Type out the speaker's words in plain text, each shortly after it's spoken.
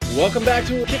Welcome back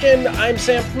to Kickin'. I'm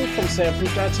Sam Proof from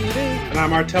samproof.tv. And I'm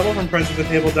Artello from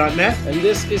friendsattethetable.net. And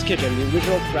this is Kickin', the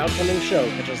original crowdfunding show.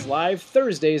 Catch us live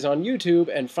Thursdays on YouTube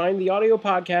and find the audio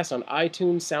podcast on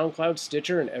iTunes, SoundCloud,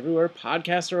 Stitcher, and everywhere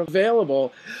podcasts are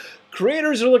available.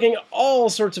 Creators are looking at all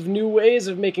sorts of new ways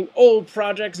of making old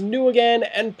projects new again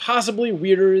and possibly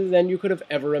weirder than you could have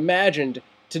ever imagined.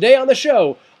 Today on the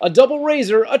show, a double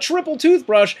razor, a triple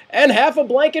toothbrush, and half a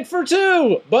blanket for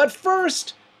two. But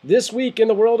first, this week in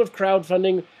the world of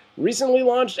crowdfunding, recently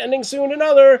launched, ending soon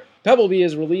another, Pebblebee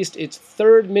has released its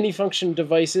third mini-function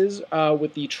devices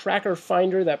with the tracker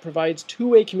finder that provides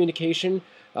two-way communication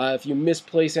if you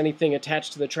misplace anything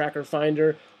attached to the tracker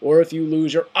finder, or if you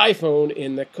lose your iPhone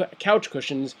in the couch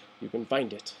cushions, you can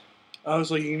find it. Oh,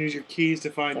 so you can use your keys to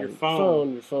find your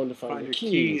phone. Your phone to find your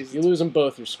keys. If you lose them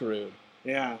both, you're screwed.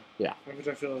 Yeah. Yeah. Which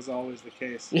I feel is always the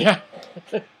case. Yeah.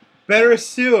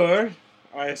 Bereseur,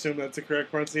 I assume that's the correct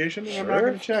pronunciation, and Sure. I'm not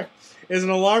going to check, is an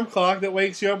alarm clock that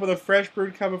wakes you up with a fresh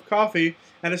brewed cup of coffee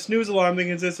and a snooze alarm that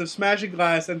consists of smashing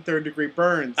glass and third-degree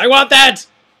burns. I want that!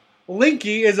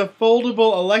 Linky is a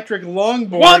foldable electric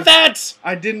longboard. Want that!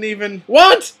 I didn't even...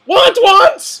 Want!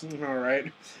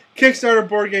 Alright. Kickstarter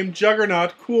board game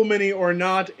Juggernaut, Cool Mini or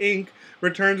Not, Inc.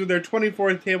 returns with their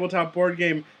 24th tabletop board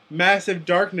game Massive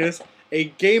Darkness, a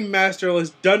game masterless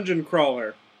dungeon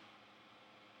crawler.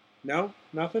 No?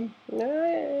 Nothing?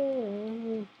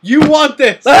 You want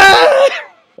this!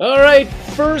 Alright,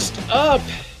 first up.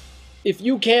 If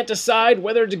you can't decide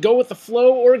whether to go with the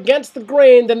flow or against the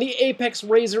grain, then the Apex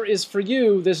Razor is for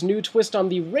you. This new twist on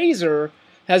the Razor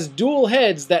has dual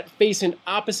heads that face in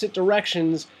opposite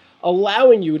directions,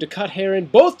 allowing you to cut hair in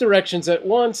both directions at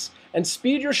once and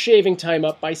speed your shaving time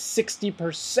up by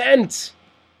 60%.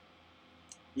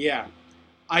 Yeah.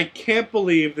 I can't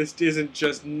believe this isn't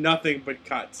just nothing but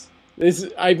cuts.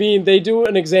 They do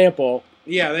an example.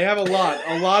 Yeah, they have a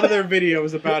lot of their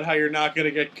videos about how you're not going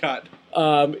to get cut.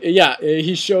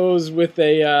 He shows with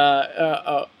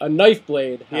a knife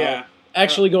blade how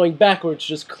actually going backwards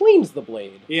just cleans the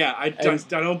blade. Yeah, I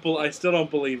still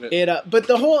don't believe it. But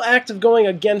the whole act of going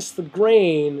against the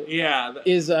grain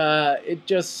is it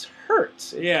just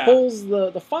hurts. It pulls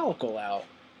the follicle out.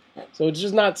 So it's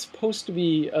just not supposed to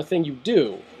be a thing you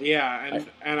do. Yeah,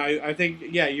 I think,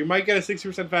 you might get a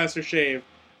 60% faster shave,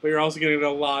 but you're also going to get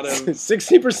a lot of...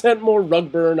 60% more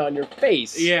rug burn on your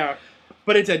face. Yeah,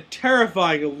 but it's a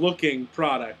terrifying looking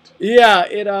product. Yeah,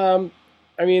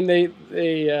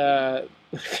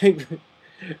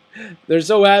 they're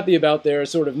so happy about their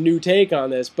sort of new take on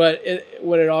this, but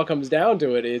when it all comes down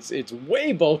to it, it's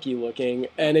way bulky looking,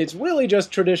 and it's really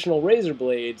just traditional razor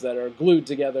blades that are glued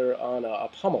together on a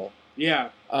pommel. Yeah.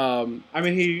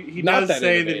 He does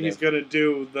say that he's going to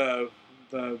do the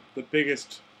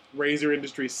biggest razor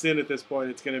industry sin at this point.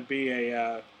 It's going to be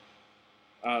a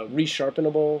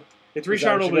resharpenable. It's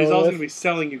resharpenable, but he's also going to be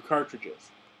selling you cartridges.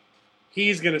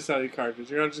 He's going to sell you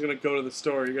cartridges. You're not just going to go to the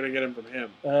store. You're going to get them from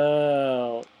him.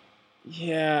 Oh,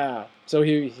 yeah. So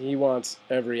he wants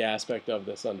every aspect of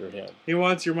this under him. He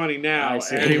wants your money now,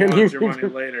 and he wants your money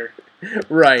later.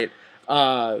 Right.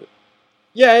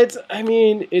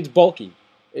 It's bulky.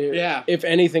 If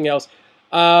anything else.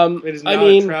 It is not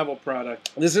a travel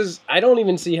product. I don't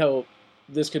even see how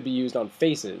this could be used on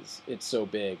faces. It's so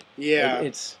big. Yeah.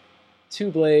 It's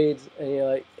two blades, and you're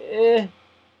like,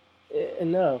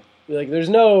 no. Like, there's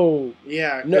no...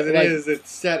 Yeah, because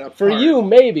it's set apart. For you,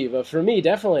 maybe, but for me,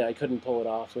 definitely I couldn't pull it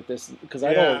off with this, because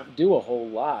I don't do a whole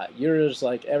lot. You're just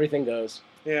like, everything goes.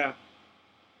 Yeah.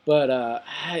 But,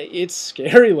 it's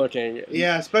scary looking.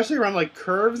 Yeah, especially around, like,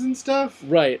 curves and stuff.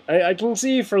 Right. I can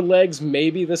see for legs,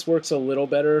 maybe this works a little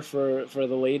better for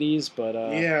the ladies, but...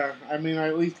 yeah, I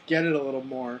at least get it a little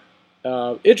more.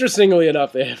 Interestingly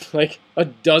enough, they have, like, a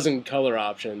dozen color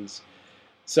options.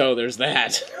 So there's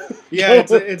that. Yeah,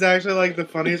 it's actually like the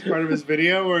funniest part of his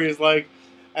video where he's like,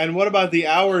 and what about the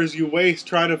hours you waste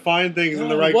trying to find things in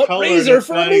the right color? What razor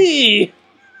for me?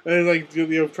 And like,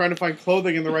 trying to find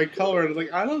clothing in the right color. And it's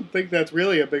like, I don't think that's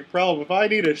really a big problem. If I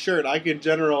need a shirt, I can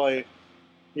generally,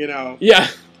 getting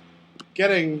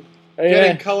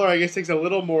color, I guess, takes a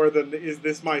little more than is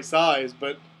this my size,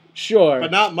 but sure,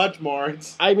 but not much more.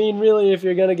 Really, if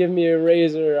you're gonna give me a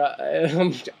razor,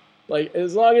 like,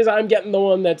 as long as I'm getting the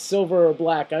one that's silver or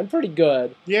black, I'm pretty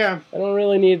good. Yeah. I don't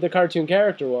really need the cartoon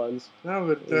character ones. No,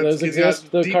 but those exist.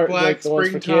 The deep black,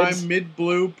 springtime,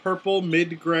 mid-blue, purple,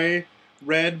 mid-gray,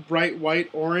 red, bright white,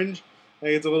 orange. I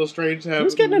think it's a little strange to have...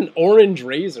 Who's getting an orange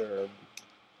razor?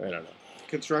 I don't know.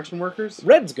 Construction workers?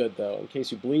 Red's good, though, in case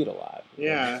you bleed a lot.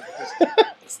 Yeah.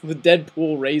 It's the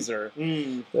Deadpool razor.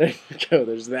 Mm. There you go,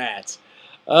 there's that.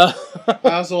 Uh, I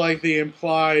also like the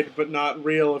implied but not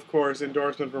real, of course,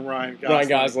 endorsement from Ryan Gosling. Ryan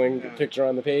Gosling Yeah. picture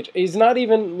on the page. He's not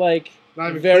even like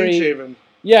Not even very clean shaven.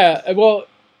 Yeah, well,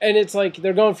 and it's like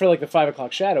they're going for like the 5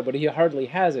 o'clock shadow, but he hardly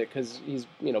has it because he's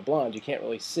blonde. You can't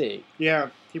really see. Yeah,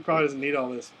 he probably doesn't need all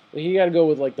this. You got to go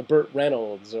with like the Burt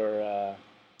Reynolds or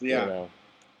Yeah.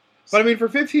 But I mean, for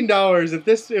 $15, if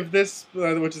this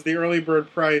which is the early bird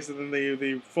price, and then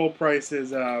the full price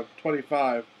is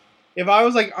 $25. If I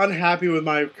was like unhappy with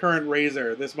my current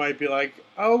razor, this might be like,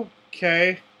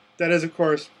 okay. That is, of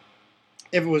course,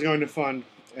 if it was going to fund,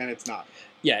 and it's not.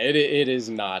 Yeah, it is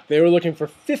not. They were looking for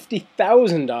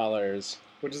 $50,000.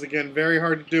 Which is again very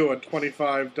hard to do at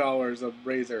 $25 a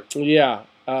razor. Yeah,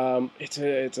 it's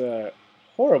a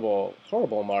horrible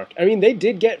mark. I mean, they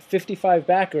did get 55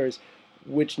 backers,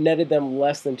 which netted them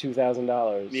less than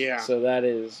 $2,000. Yeah. So that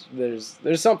is there's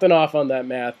something off on that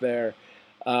math there.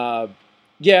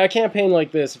 Yeah, a campaign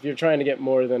like this, if you're trying to get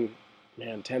more than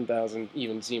 10,000,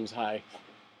 even seems high.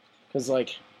 Because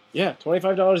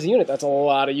 $25 a unit. That's a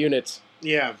lot of units.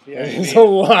 Yeah. It's a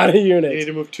lot of You units. need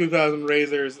to move 2,000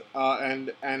 razors,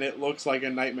 and it looks like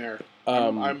a nightmare.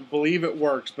 I believe it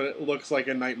works, but it looks like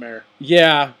a nightmare.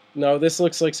 Yeah, no, this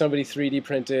looks like somebody 3D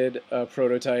printed a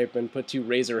prototype and put 2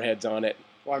 razor heads on it.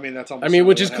 Well, I mean that's almost.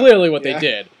 Which is clearly what they Yeah.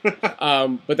 did.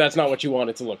 But that's not what you want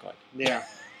it to look like. Yeah.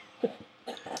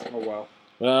 Oh well.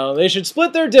 Well, they should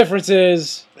split their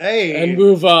differences Hey. and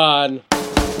move on.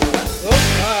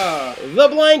 Oh, The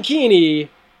Blankini,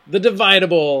 the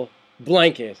dividable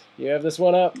blanket. You have this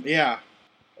one up? yeah.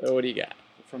 What do you got?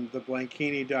 From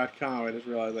theblankini.com. I just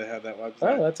realized I had that Oh,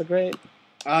 website. that's a great.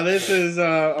 This is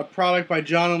a product by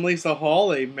John and Lisa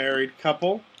Hall, a married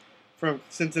couple from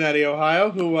Cincinnati,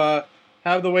 Ohio, who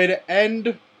have the way to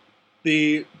end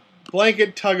the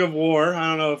blanket tug of war. I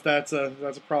don't know if that's a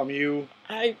problem you.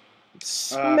 I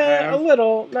have? a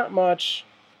little, not much.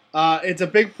 It's a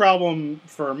big problem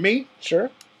for me Sure.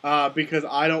 because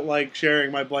I don't like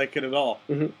sharing my blanket at all.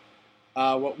 Mhm.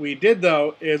 What we did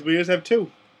though is we just have 2.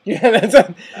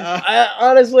 Yeah,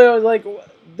 honestly, I was like,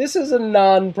 this is a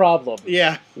non-problem.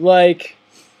 Yeah. Like,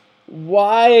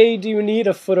 why do you need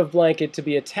a foot of blanket to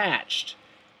be attached?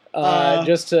 I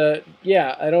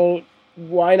don't.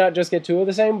 Why not just get 2 of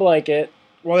the same blanket?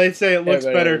 Well, they say it looks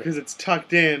but, better because it's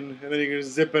tucked in, and then you can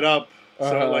just zip it up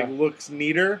so it looks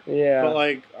neater. Yeah. But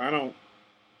I don't.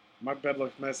 My bed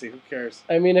looks messy. Who cares?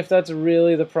 I mean, if that's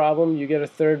really the problem, you get a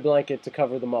 3rd blanket to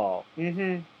cover them all.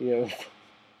 Mm-hmm.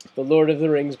 The Lord of the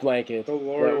Rings blanket. The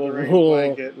Lord that of the will Rings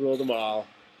blanket. Rule them all.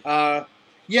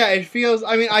 Yeah, it feels.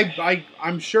 I mean,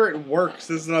 I'm sure it works.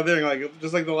 This is another thing.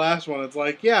 Just like the last one, it's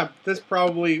like, yeah, this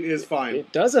probably is fine.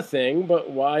 It does a thing,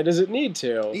 but why does it need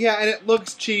to? Yeah, and it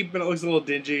looks cheap and it looks a little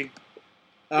dingy.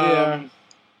 Yeah.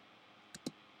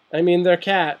 I mean, their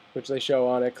cat, which they show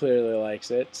on it, clearly likes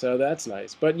it, so that's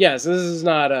nice. But yes, this is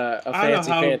not a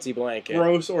fancy blanket.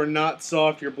 Gross or not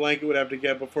soft your blanket would have to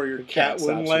get before your cat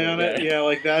wouldn't stops lay you on there. it. Yeah,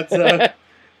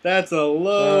 that's a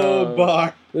low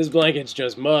bar. This blanket's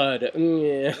just mud.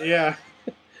 Yeah. Yeah,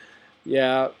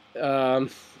 Yeah.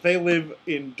 they live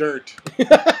in dirt.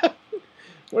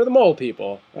 We're the mole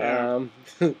people. Yeah.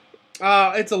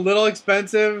 It's a little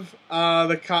expensive.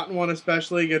 The cotton one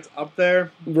especially gets up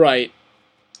there. Right.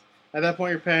 At that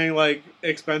point, you're paying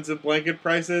expensive blanket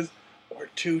prices or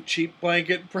 2 cheap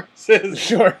blanket prices.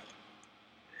 Sure.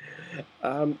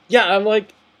 Yeah, I'm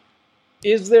like,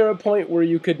 is there a point where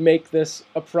you could make this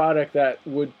a product that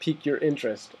would pique your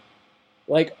interest?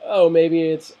 Like, maybe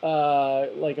it's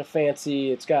like a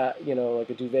fancy, it's got, like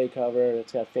a duvet cover, and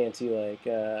it's got fancy,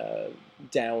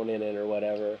 down in it or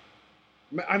whatever.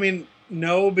 I mean,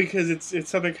 no, because it's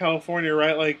Southern California,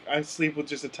 right? I sleep with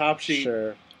just a top sheet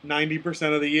Sure.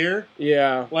 90% of the year.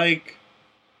 Yeah.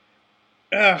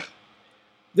 Ugh.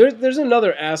 There's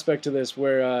another aspect to this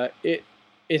where it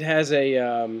has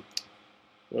a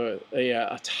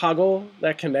toggle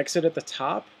that connects it at the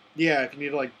top. Yeah, if you need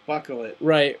to buckle it.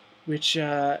 Right, which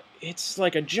it's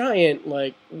like a giant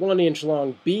 1-inch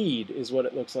long bead is what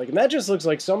it looks like, and that just looks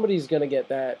like somebody's gonna get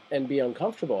that and be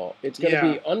uncomfortable. It's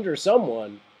gonna be under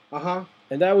someone, and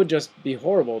that would just be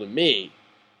horrible to me.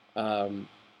 I'm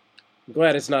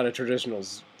glad it's not a traditional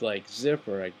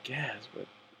zipper, I guess, but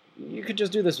you could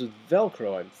just do this with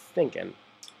Velcro, I'm thinking.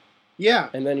 Yeah.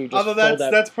 And then you just although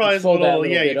that's probably a little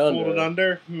you fold it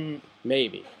under.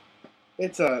 Maybe.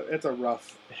 It's a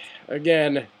rough.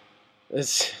 Again,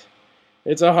 it's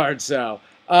a hard sell.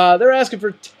 They're asking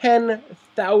for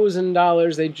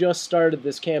 $10,000. They just started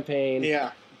this campaign.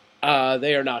 Yeah.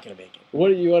 They are not going to make it. What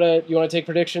do you want to take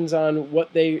predictions on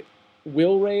what they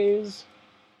will raise?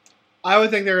 I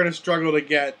would think they're going to struggle to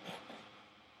get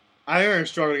I think they're going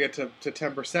to struggle to get to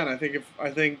 10%.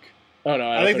 I think. Oh no,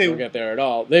 I don't think they'll get there at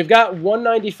all. They've got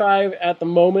 195 at the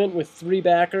moment with 3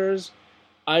 backers.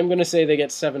 I'm gonna say they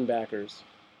get 7 backers.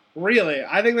 Really,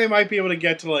 I think they might be able to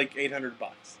get to like $800.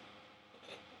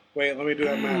 Wait, let me do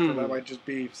that math. That might just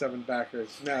be 7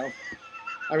 backers. No,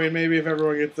 I mean maybe if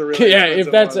everyone gets the really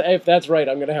if that's right,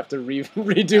 I'm gonna have to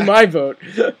redo my vote.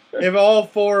 If all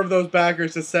 4 of those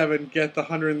backers to 7 get the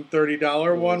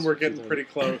 $130 one, we're getting pretty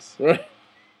close.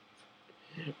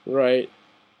 Right.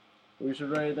 We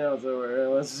should write it down somewhere.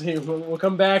 Let's see. We'll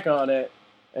come back on it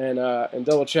and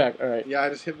double check. All right. Yeah, I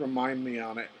just hit remind me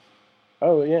on it.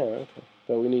 Oh yeah. Okay.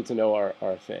 But we need to know our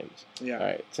things. Yeah. All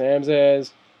right. Sam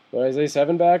says, what did I say?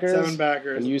 7 backers. 7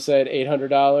 backers. And you said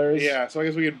 $800. Yeah. So I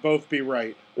guess we could both be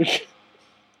right.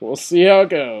 We'll see how it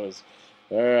goes.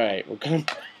 All right. We'll come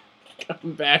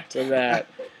back to that.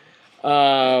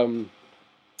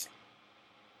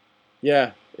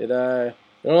 Yeah.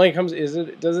 It only comes. Does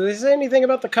it say anything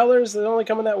about the colors? Does it only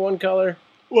come in that one color?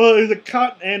 Well, there's a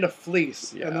cotton and a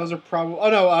fleece, yeah. And those are probably. Oh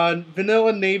no,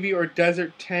 vanilla, navy, or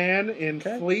desert tan in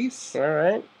fleece. All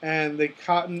right. And the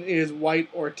cotton is white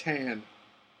or tan.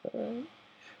 All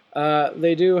right.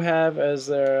 They do have as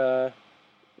their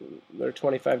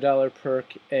 $25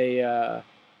 perk a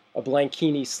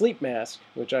Blankini sleep mask,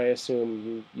 which I assume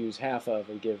you use half of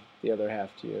and give the other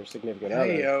half to your significant other.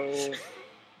 Hey-o.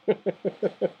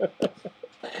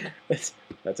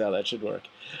 That's how that should work.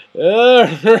 All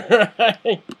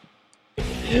right.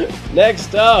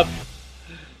 Next up,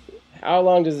 how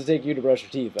long does it take you to brush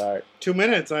your teeth, Art? 2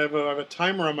 minutes. I have a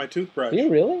timer on my toothbrush. Do you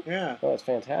really? Yeah. Oh, that's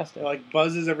fantastic. It like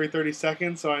buzzes every 30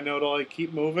 seconds, so I know to like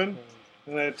keep moving.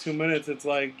 And at 2 minutes, it's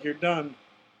like you're done.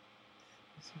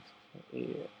 Yeah.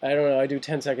 I don't know. I do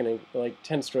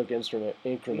 10-stroke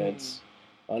increments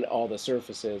on all the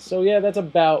surfaces. So yeah, that's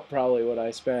about probably what I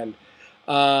spend.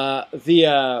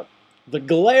 The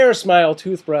Glare Smile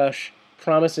toothbrush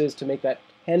promises to make that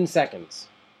 10 seconds.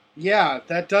 Yeah,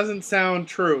 that doesn't sound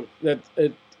true.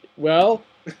 Well,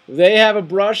 they have a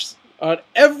brush on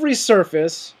every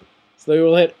surface, so they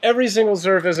will hit every single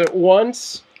surface at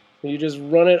once. You just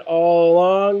run it all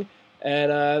along,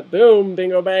 and boom,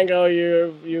 bingo bango,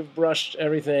 you've brushed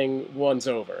everything once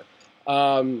over.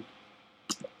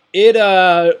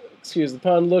 Excuse the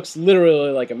pun, looks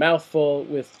literally like a mouthful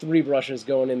with 3 brushes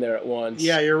going in there at once.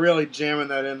 Yeah, you're really jamming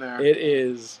that in there. It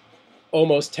is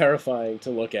almost terrifying to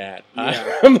look at.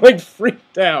 Yeah. I'm like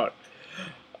freaked out.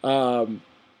 And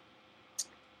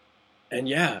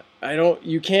yeah,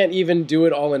 you can't even do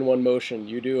it all in one motion.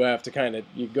 You do have to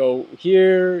you go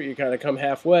here, you kind of come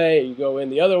halfway, you go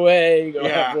in the other way, you go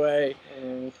halfway.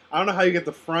 I don't know how you get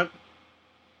the front.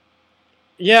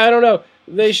 Yeah, I don't know.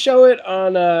 They show it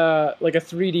on like a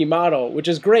 3D model, which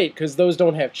is great because those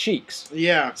don't have cheeks.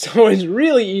 Yeah. So it's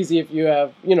really easy if you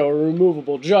have, a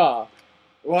removable jaw.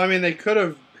 Well, I mean, they could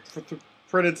have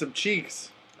printed some cheeks.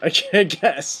 I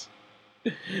guess.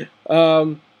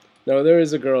 No, there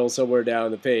is a girl somewhere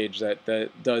down the page that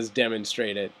does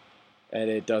demonstrate it, and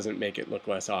it doesn't make it look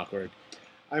less awkward.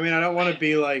 I mean, I don't want to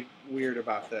be, weird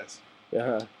about this.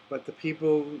 Uh-huh. But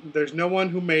there's no one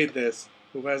who made this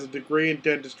who has a degree in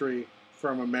dentistry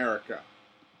from America.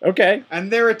 Okay.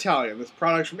 And they're Italian. This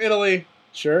product's from Italy.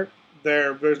 Sure.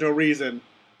 There's no reason.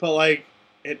 But,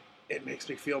 it makes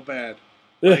me feel bad.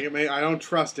 I don't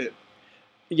trust it.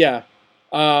 Yeah.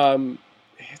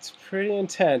 It's pretty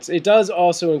intense. It does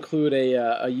also include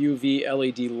a UV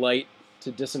LED light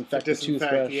to disinfect the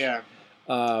toothbrush. Yeah.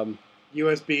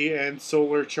 USB and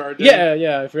solar charging.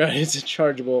 Yeah, I forgot. It's a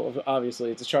chargeable.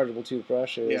 Obviously, it's a chargeable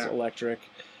toothbrush. It is electric.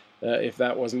 If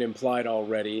that wasn't implied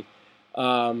already,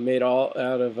 made all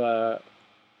out of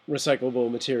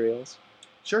recyclable materials.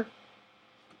 Sure.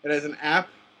 It has an app.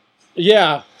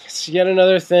 Yeah, it's yet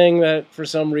another thing that for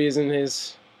some reason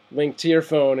is linked to your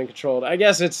phone and controlled. I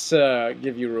guess it's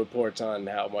give you reports on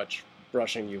how much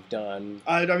brushing you've done.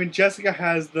 I mean, Jessica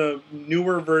has the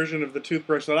newer version of the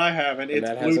toothbrush that I have, and it's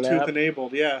Bluetooth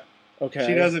enabled. Yeah. Okay.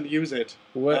 She doesn't use it.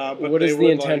 What is the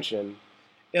intention?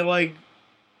 It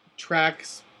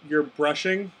tracks your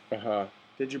brushing. Uh-huh.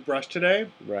 Did you brush today?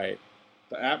 Right.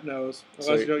 The app knows.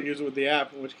 Unless you don't use it with the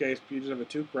app, in which case you just have a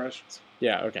toothbrush.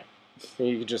 Yeah, okay.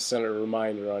 You could just send a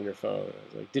reminder on your phone.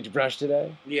 Did you brush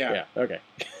today? Yeah. Yeah, okay.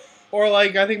 Or, I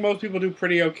think most people do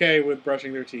pretty okay with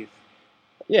brushing their teeth.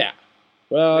 Yeah.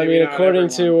 Well, Maybe I mean, according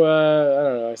to, everyone. I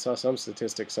don't know, I saw some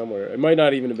statistic somewhere. It might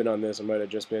not even have been on this. It might have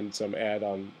just been some ad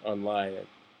online. It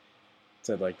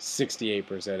said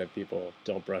 68% of people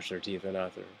don't brush their teeth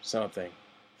enough or something.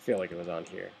 I feel like it was on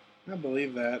here. I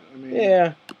believe that. I mean,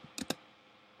 yeah.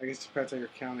 I guess it depends how you're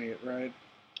counting it, right?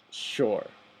 Sure.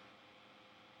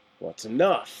 What's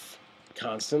enough?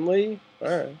 Constantly? All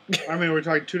right. I mean, we're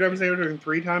talking 2 times a day, we're talking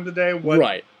 3 times a day. What,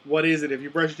 Right. What is it? If you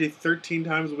brush your teeth 13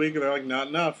 times a week, they're like, not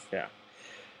enough. Yeah.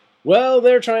 Well,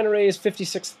 they're trying to raise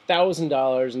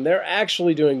 $56,000, and they're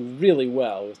actually doing really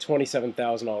well with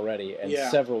 $27,000 already and Yeah.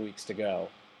 several weeks to go.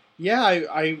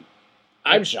 Yeah,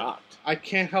 I'm shocked. I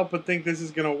can't help but think this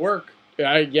is going to work.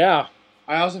 Yeah.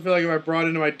 I also feel like if I brought it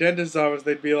into my dentist's office,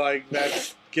 they'd be like,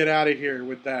 "That's get out of here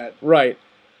with that." Right.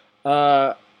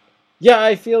 Yeah,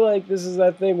 I feel like this is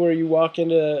that thing where you walk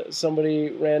into somebody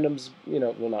random's,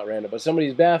 well, not random, but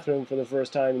somebody's bathroom for the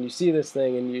first time, and you see this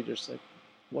thing, and you're just like,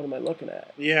 what am I looking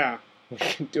at? Yeah.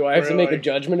 Do I have to make a like-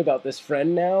 judgment about this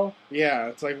friend now? Yeah,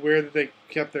 it's like weird that they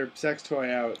kept their sex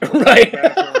toy out. Right.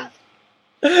 Bathroom.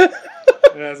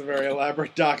 It has a very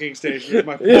elaborate docking station, is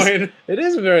my point. It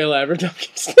is a very elaborate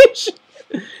docking station.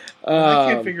 What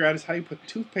I can't figure out is how you put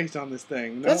toothpaste on this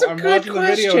thing. No, That's a I'm good watching the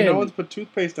video, question. no one's put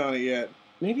toothpaste on it yet.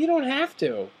 Maybe you don't have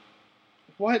to.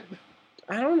 What?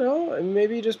 I don't know.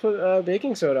 Maybe you just put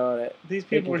baking soda on it. These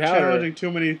people are Baking powder. challenging too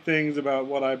many things about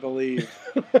what I believe.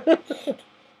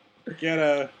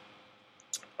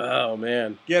 Oh,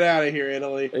 man. Get out of here,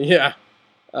 Italy. Yeah.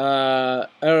 I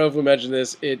don't know if we mentioned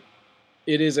this. It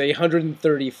is a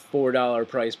 $134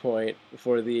 price point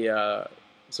for the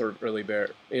sort of early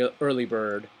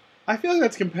bird. I feel like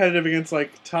that's competitive against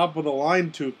like top of the line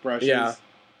toothbrushes. Yeah.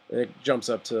 It jumps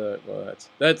up to, well,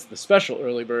 that's the special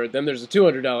early bird. Then there's a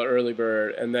 $200 early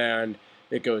bird, and then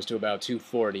it goes to about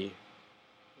 $240.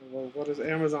 Well, what does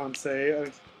Amazon say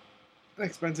an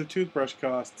expensive toothbrush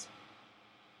costs?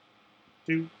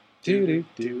 Do. Do.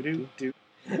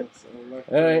 All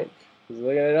right. He's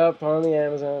looking it up on the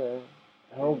Amazon.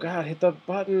 Oh, God, hit the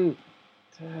button.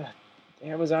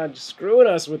 Amazon just screwing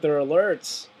us with their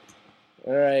alerts.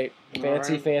 All right.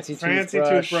 Fancy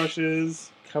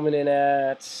toothbrushes. Coming in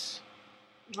at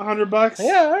 $100.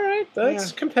 Yeah, all right.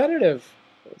 That's competitive.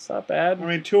 It's not bad. I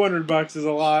mean, $200 is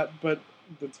a lot, but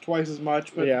that's twice as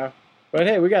much. But yeah. But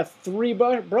hey, we got 3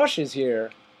 brushes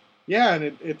here. Yeah, and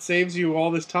it saves you all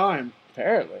this time.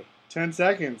 Apparently. 10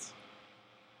 seconds.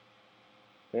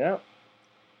 Yeah.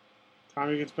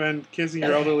 Time you can spend kissing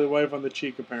your elderly wife on the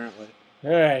cheek, apparently.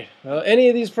 All right. Well, any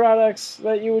of these products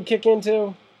that you would kick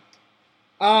into?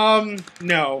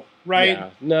 No. Right? Yeah,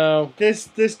 no. This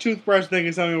toothbrush thing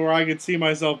is something where I could see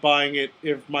myself buying it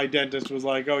if my dentist was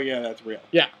like, "Oh yeah, that's real."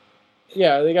 Yeah.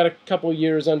 Yeah, they got a couple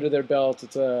years under their belt.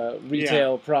 It's a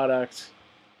retail product.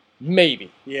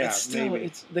 Maybe. Yeah,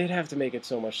 maybe. They'd have to make it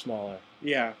so much smaller.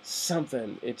 Yeah.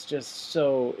 Something. It's just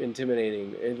so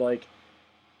intimidating. Like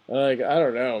I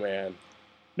don't know, man.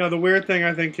 No, the weird thing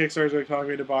I think Kickstarters are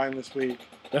talking me to buying this week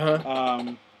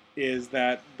is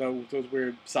that those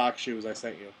weird sock shoes I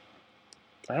sent you.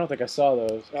 I don't think I saw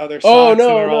those. They're socks and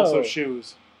they're no. also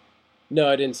shoes. No,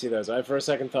 I didn't see those. I for a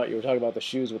second thought you were talking about the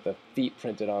shoes with the feet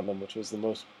printed on them, which was the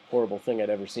most horrible thing I'd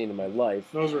ever seen in my life.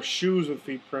 Those were shoes with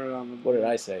feet printed on them. What did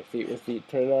I say? Feet with feet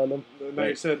printed on them? No,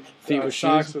 you said feet with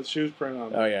socks shoes? with shoes printed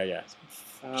on them. Oh, yeah.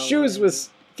 Shoes with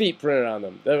feet printed on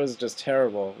them. That was just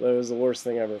terrible. That was the worst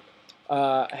thing ever.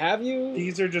 Have you?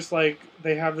 These are just like,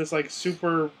 they have this like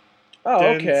super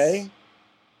dense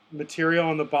material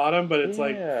on the bottom, but it's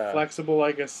like flexible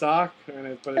like a sock, and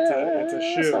it's a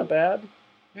shoe. That's not bad.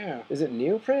 Yeah. Is it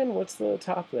neoprene? What's the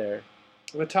top there?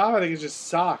 The top, I think, is just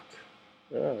sock.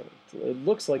 Oh, it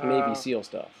looks like Navy SEAL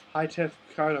stuff.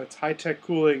 It's high-tech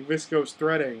cooling, viscose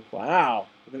threading. Wow.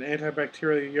 With an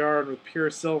antibacterial yarn with pure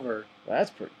silver. That's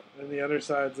pretty cool. And the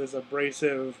underside's this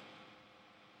abrasive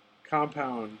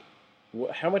compound.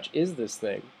 How much is this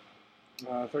thing?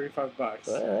 $35.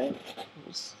 All right.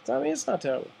 I mean, it's not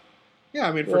terrible. Yeah,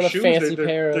 I mean, for a shoes, fancy they're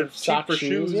pair cheap of sock for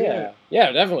shoes. shoes.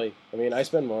 Yeah, definitely. I mean, I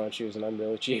spend more on shoes, and I'm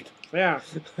really cheap. Yeah,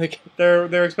 Like,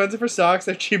 they're expensive for socks.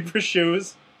 They're cheap for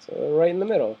shoes. so they're right in the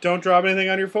middle. Don't drop anything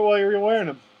on your foot while you're wearing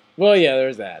them. Well, yeah,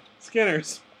 there's that.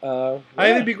 Skinners. Yeah. I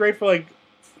think it'd be great for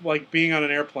like being on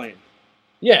an airplane.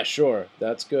 Yeah, sure.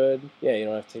 That's good. Yeah, you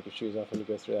don't have to take your shoes off when you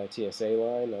go through that TSA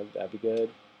line. That'd be good.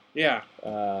 Yeah.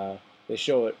 They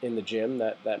show it in the gym.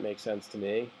 That makes sense to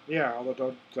me. Yeah, although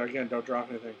don't drop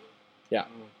anything. Yeah.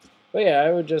 But yeah,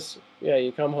 I would just,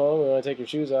 you come home, you want to take your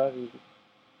shoes off, you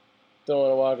don't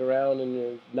want to walk around in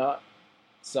your not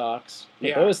socks.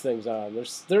 Put those things on.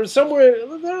 There's somewhere,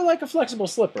 they're like a flexible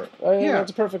slipper.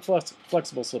 It's a perfect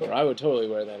flexible slipper. I would totally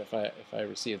wear that if I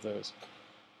received those.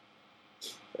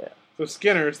 Yeah. So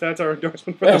Skinners, that's our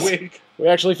endorsement for the week. We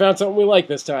actually found something we like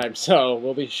this time, so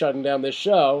we'll be shutting down this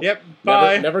show. Yep,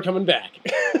 bye. Never coming back.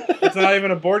 It's not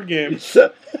even a board game.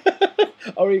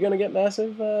 Are you going to get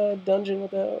Massive Dungeon with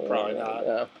that? Probably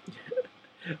not.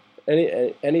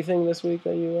 Anything this week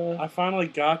that you? I finally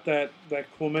got that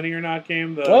Cool Mini or Not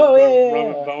game, the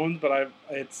Rub and Bones, but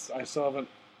I still haven't.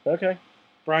 Okay.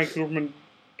 Brian Cooperman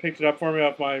picked it up for me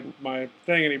off my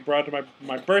thing, and he brought it to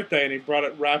my birthday, and he brought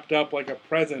it wrapped up like a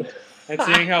present. And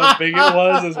seeing how big it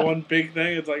was as one big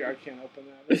thing, it's like I can't open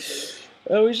that.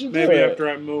 Oh, we should maybe after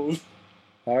I move.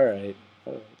 All right.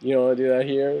 You don't want to do that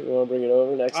here? You want to bring it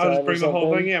over next time? I'll just bring the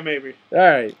whole thing. Yeah, maybe. All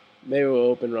right. Maybe we'll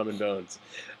open Rum and Bones.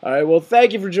 All right. Well,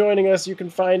 thank you for joining us. You can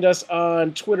find us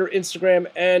on Twitter, Instagram,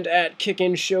 and at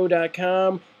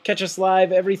kickinshow.com. Catch us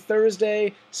live every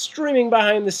Thursday, streaming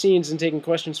behind the scenes and taking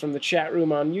questions from the chat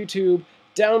room on YouTube.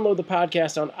 Download the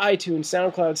podcast on iTunes,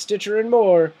 SoundCloud, Stitcher, and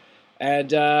more. And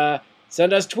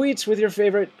send us tweets with your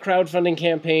favorite crowdfunding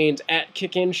campaigns at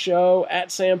KickInShow, at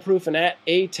SamProof, and at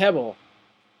ATebble.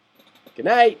 Good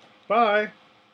night. Bye.